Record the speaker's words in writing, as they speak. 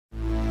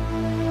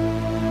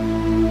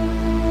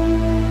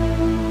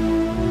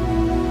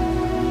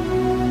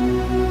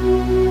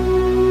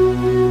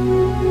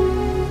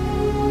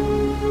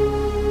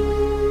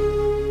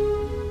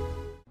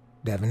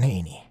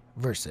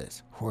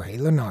versus Jorge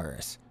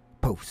Linares.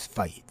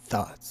 Post-fight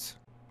thoughts.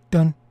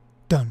 Dun,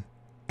 dun,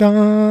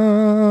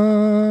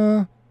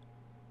 dun.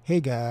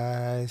 Hey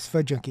guys,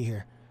 Fight Junkie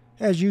here.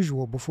 As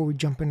usual, before we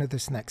jump into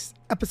this next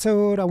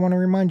episode, I want to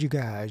remind you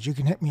guys you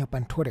can hit me up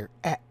on Twitter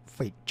at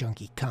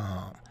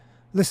FightJunkieCom.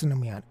 Listen to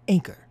me on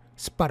Anchor,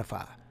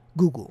 Spotify,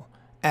 Google,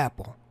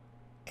 Apple,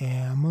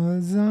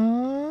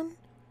 Amazon.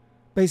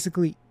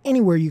 Basically,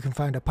 anywhere you can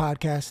find a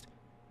podcast,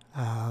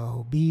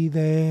 I'll be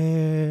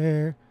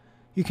there.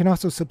 You can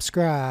also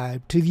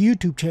subscribe to the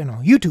YouTube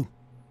channel,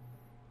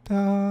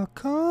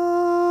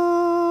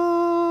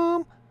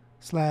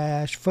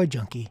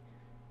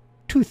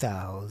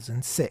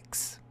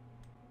 youtube.com/FightJunkie2006.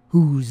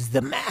 Who's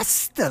the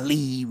master,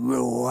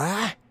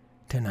 Leroy?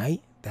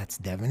 Tonight, that's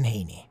Devin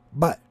Haney.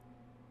 But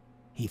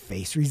he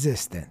faced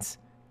resistance,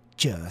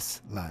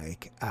 just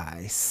like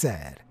I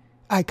said.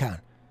 Icon,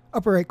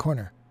 upper right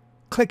corner.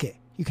 Click it.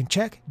 You can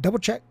check, double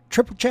check,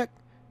 triple check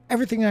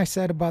everything I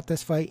said about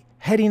this fight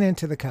heading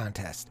into the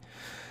contest.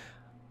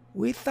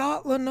 We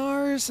thought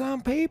Linares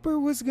on paper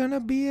was going to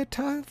be a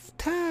tough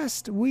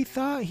test. We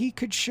thought he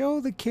could show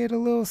the kid a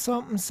little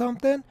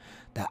something.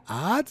 The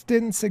odds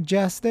didn't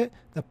suggest it.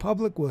 The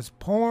public was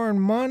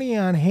pouring money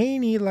on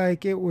Haney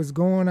like it was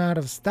going out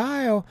of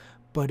style.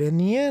 But in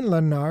the end,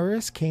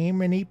 Linares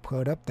came and he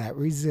put up that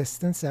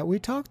resistance that we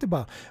talked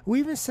about. We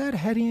even said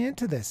heading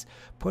into this,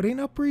 putting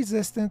up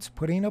resistance,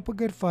 putting up a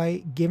good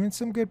fight, giving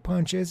some good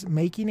punches,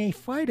 making a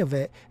fight of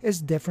it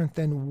is different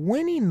than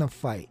winning the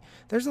fight.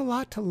 There's a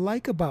lot to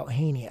like about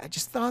Haney. I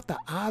just thought the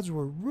odds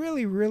were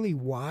really, really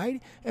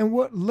wide and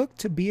what looked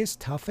to be his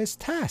toughest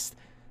test.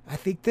 I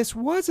think this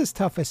was his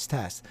toughest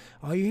test.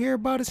 All you hear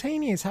about is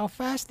Haney is how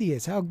fast he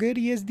is, how good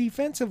he is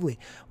defensively.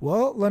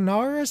 Well,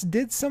 Linares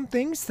did some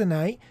things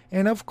tonight,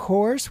 and of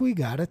course we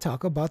got to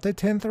talk about the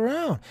 10th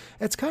round.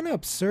 It's kind of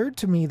absurd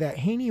to me that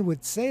Haney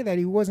would say that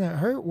he wasn't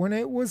hurt when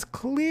it was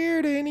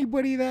clear to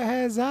anybody that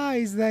has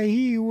eyes that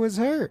he was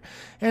hurt.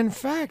 In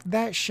fact,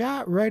 that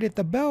shot right at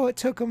the bell, it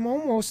took him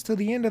almost to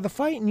the end of the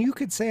fight, and you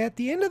could say at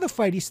the end of the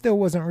fight he still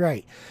wasn't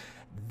right.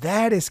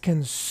 That is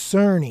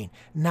concerning.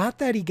 Not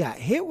that he got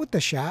hit with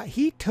the shot.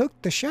 He took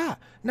the shot.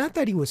 Not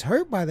that he was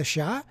hurt by the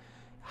shot.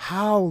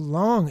 How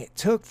long it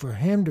took for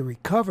him to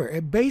recover.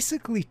 It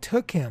basically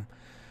took him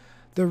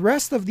the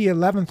rest of the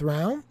 11th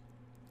round.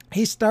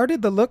 He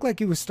started to look like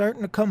he was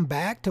starting to come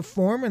back to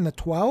form in the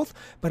 12th,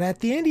 but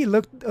at the end he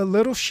looked a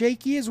little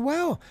shaky as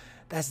well.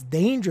 That's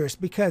dangerous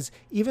because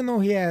even though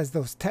he has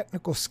those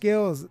technical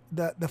skills,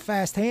 the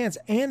fast hands,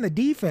 and the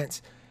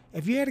defense,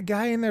 if you had a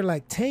guy in there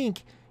like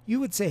Tank, you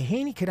would say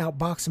Haney could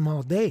outbox him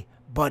all day.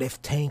 But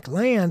if Tank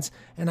lands,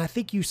 and I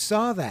think you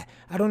saw that,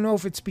 I don't know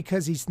if it's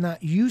because he's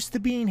not used to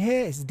being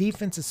hit, his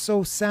defense is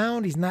so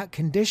sound, he's not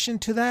conditioned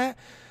to that,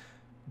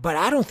 but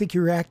I don't think he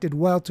reacted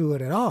well to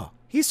it at all.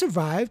 He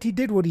survived, he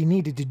did what he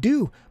needed to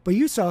do, but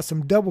you saw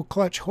some double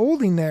clutch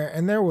holding there,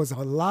 and there was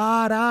a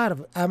lot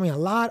of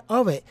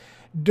it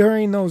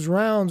during those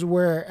rounds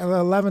where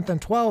 11th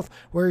and 12th,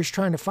 where he's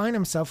trying to find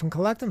himself and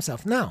collect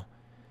himself. Now,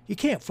 you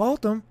can't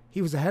fault him.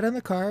 He was ahead on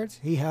the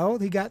cards. He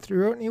held, he got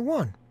through it, and he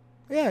won.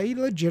 Yeah, he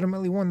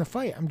legitimately won the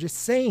fight. I'm just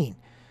saying,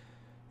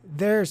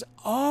 there's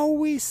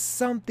always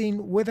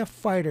something with a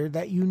fighter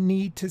that you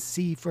need to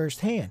see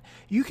firsthand.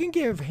 You can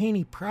give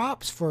Haney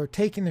props for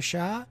taking the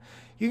shot.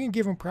 You can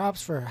give him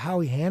props for how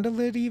he handled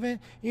it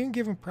even. You can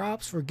give him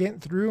props for getting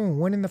through and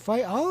winning the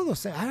fight. All of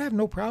those things, I have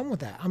no problem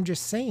with that. I'm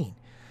just saying,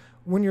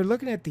 when you're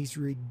looking at these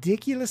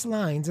ridiculous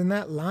lines, and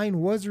that line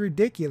was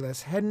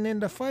ridiculous heading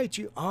into fights,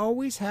 you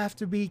always have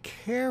to be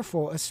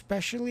careful,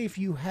 especially if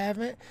you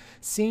haven't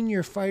seen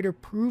your fighter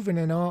proven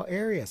in all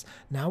areas.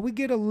 Now we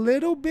get a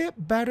little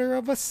bit better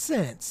of a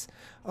sense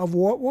of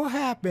what will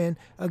happen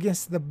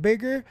against the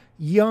bigger,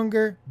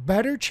 younger,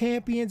 better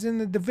champions in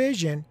the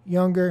division,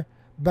 younger,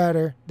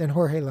 better than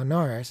Jorge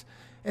Linares,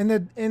 in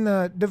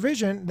the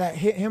division that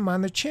hit him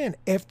on the chin,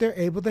 if they're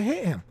able to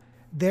hit him.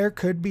 There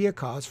could be a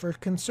cause for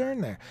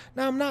concern there.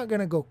 Now, I'm not going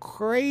to go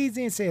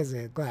crazy and say it's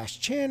a glass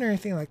chin or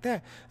anything like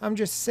that. I'm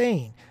just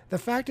saying, the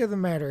fact of the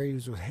matter, he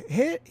was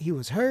hit, he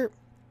was hurt.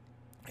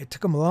 It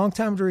took him a long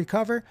time to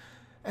recover,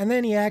 and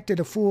then he acted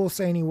a fool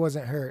saying he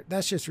wasn't hurt.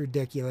 That's just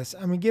ridiculous.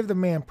 I mean, give the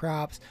man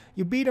props.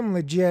 You beat him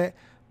legit,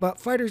 but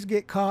fighters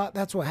get caught.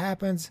 That's what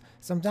happens.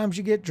 Sometimes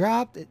you get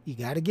dropped. You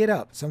got to get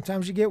up.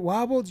 Sometimes you get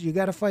wobbled. You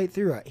got to fight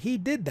through it. He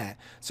did that.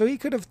 So he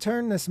could have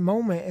turned this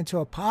moment into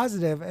a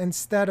positive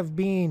instead of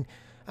being,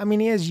 I mean,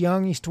 he is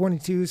young. He's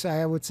 22, so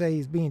I would say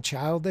he's being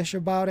childish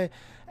about it,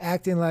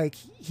 acting like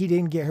he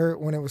didn't get hurt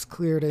when it was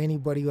clear to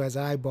anybody who has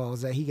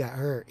eyeballs that he got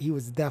hurt. He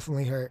was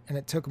definitely hurt, and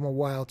it took him a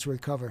while to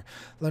recover.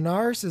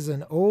 Linares is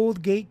an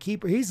old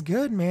gatekeeper. He's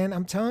good, man.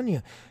 I'm telling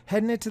you.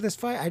 Heading into this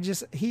fight,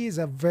 he is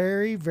a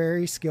very,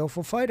 very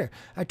skillful fighter.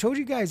 I told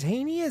you guys,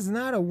 Haney is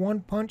not a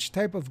one-punch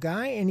type of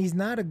guy, and he's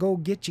not a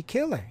go-get-you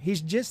killer.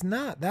 He's just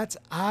not. That's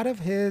out of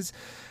his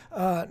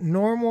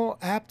normal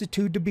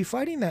aptitude to be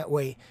fighting that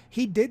way.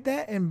 He did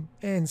that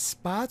in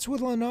spots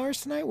with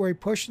Linares tonight where he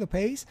pushed the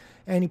pace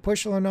and he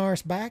pushed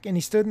Linares back and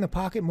he stood in the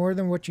pocket more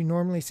than what you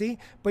normally see.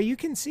 But you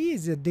can see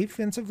he's a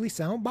defensively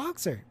sound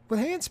boxer with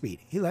hand speed.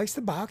 He likes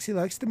to box. He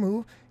likes to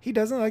move. He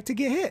doesn't like to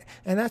get hit.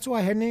 And that's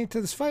why heading into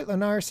this fight,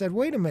 Linares said,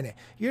 wait a minute,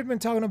 you've been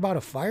talking about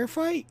a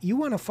firefight? You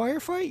want a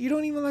firefight? You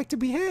don't even like to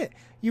be hit.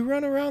 You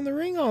run around the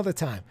ring all the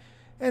time.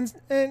 And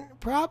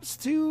props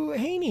to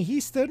Haney.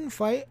 He stood and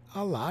fight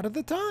a lot of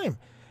the time.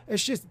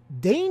 It's just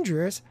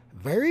dangerous,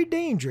 very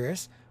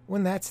dangerous,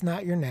 when that's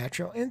not your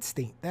natural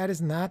instinct. That is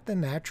not the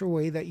natural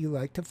way that you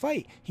like to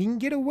fight. He can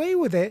get away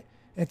with it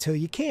until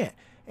you can't.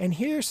 And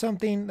here's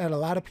something that a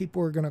lot of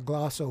people are going to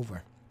gloss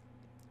over.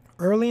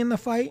 Early in the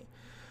fight,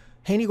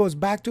 Haney goes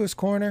back to his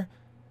corner.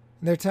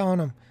 And they're telling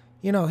him,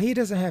 he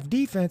doesn't have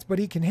defense, but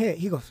he can hit.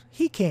 He goes,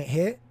 he can't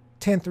hit.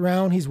 10th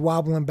round, he's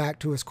wobbling back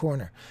to his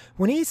corner.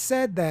 When he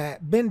said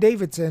that, Ben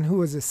Davidson, who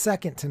was his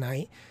second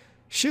tonight,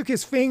 shook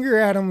his finger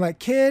at him like,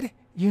 kid,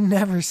 you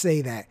never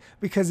say that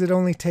because it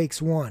only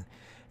takes one.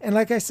 And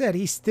like I said,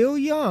 he's still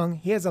young.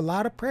 He has a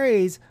lot of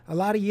praise, a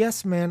lot of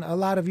yes men, a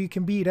lot of you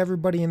can beat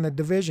everybody in the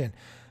division.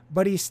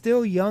 But he's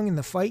still young in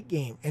the fight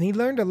game. And he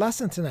learned a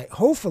lesson tonight.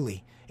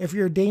 Hopefully, if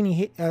you're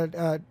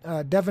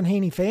a Devin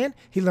Haney fan,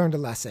 he learned a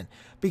lesson.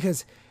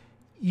 Because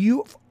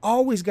you've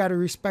always got to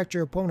respect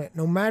your opponent,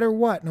 no matter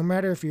what. No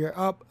matter if you're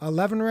up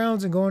 11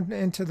 rounds and going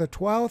into the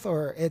 12th,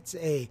 or it's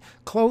a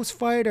close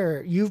fight,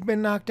 or you've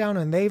been knocked down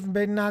and they've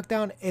been knocked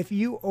down. If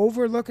you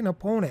overlook an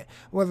opponent,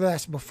 whether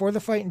that's before the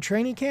fight in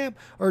training camp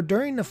or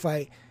during the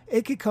fight,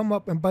 it could come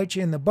up and bite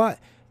you in the butt.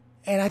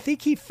 And I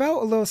think he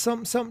felt a little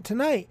something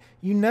tonight.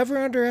 You never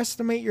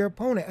underestimate your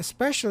opponent,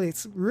 especially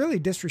it's really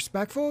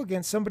disrespectful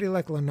against somebody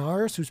like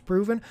Linares, who's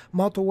proven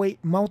multiple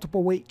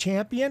weight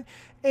champion.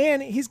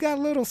 And he's got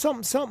a little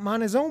something on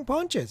his own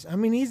punches. I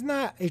mean, he's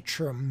not a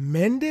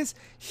tremendous,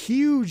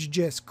 huge,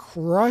 just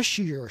crush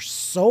your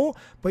soul.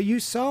 But you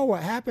saw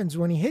what happens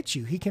when he hits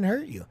you. He can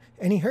hurt you.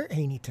 And he hurt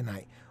Haney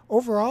tonight.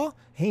 Overall,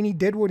 Haney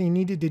did what he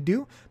needed to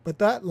do, but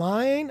that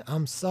line,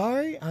 I'm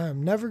sorry,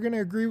 I'm never going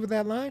to agree with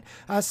that line.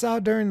 I saw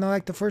during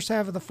the first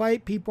half of the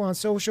fight, people on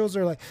socials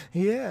are like,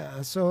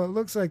 yeah, so it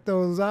looks like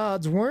those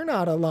odds weren't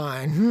out of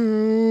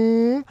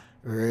line.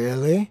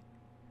 Really?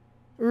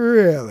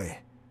 Really?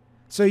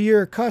 So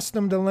you're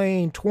accustomed to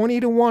laying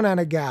 20-1 on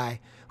a guy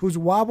who's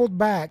wobbled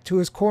back to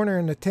his corner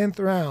in the 10th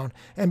round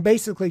and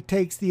basically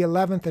takes the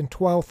 11th and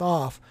 12th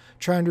off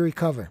trying to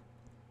recover.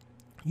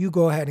 You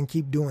go ahead and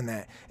keep doing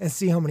that and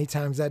see how many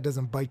times that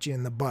doesn't bite you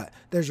in the butt.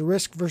 There's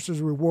risk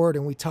versus reward,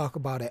 and we talk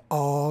about it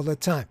all the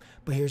time.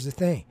 But here's the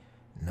thing.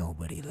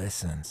 Nobody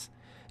listens.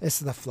 It's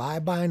the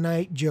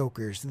fly-by-night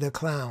jokers, the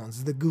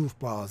clowns, the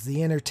goofballs,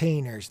 the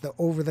entertainers, the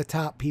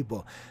over-the-top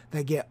people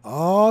that get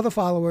all the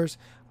followers,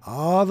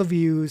 all the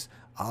views,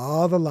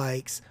 all the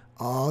likes,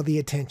 all the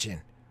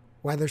attention.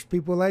 Why there's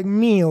people like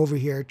me over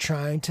here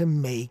trying to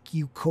make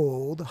you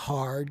cold,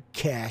 hard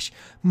cash,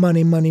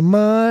 money, money,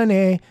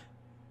 money.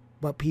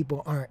 But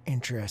people aren't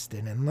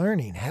interested in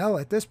learning. Hell,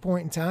 at this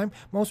point in time,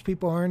 most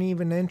people aren't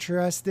even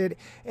interested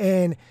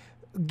in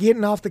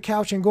getting off the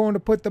couch and going to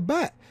put the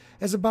bet.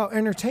 It's about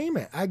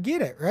entertainment. I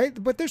get it,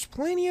 right? But there's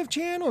plenty of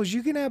channels.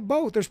 You can have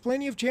both. There's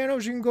plenty of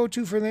channels you can go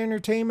to for the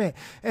entertainment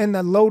and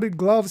the loaded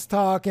gloves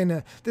talk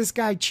and this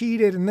guy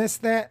cheated and this,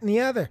 that, and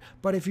the other.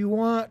 But if you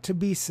want to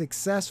be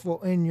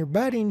successful in your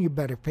betting, you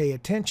better pay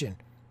attention.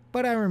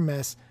 But I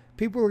remiss.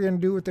 People are going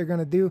to do what they're going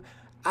to do.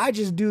 I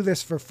just do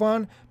this for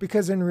fun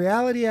because in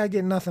reality, I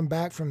get nothing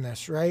back from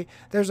this, right?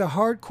 There's a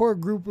hardcore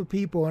group of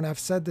people, and I've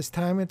said this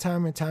time and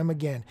time and time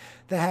again,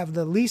 that have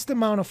the least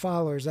amount of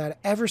followers that I've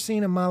ever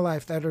seen in my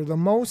life, that are the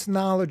most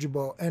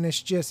knowledgeable, and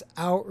it's just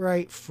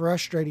outright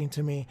frustrating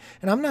to me.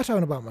 And I'm not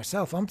talking about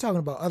myself. I'm talking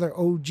about other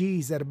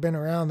OGs that have been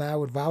around that I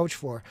would vouch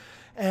for.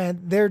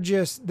 And they're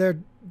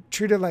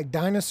treated like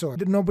dinosaurs.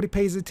 Nobody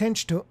pays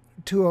attention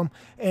to them,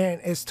 and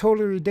it's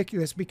totally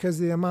ridiculous because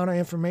the amount of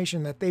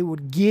information that they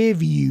would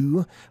give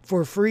you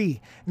for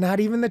free. Not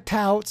even the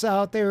touts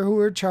out there who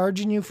are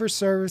charging you for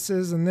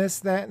services and this,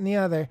 that, and the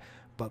other,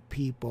 but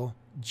people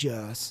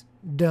just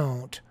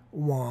don't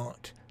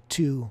want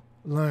to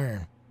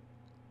learn.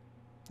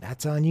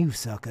 That's on you,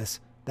 suckers.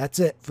 That's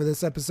it for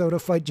this episode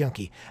of Fight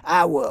Junkie.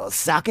 I will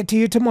sock it to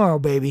you tomorrow,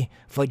 baby.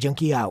 Fight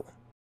Junkie out.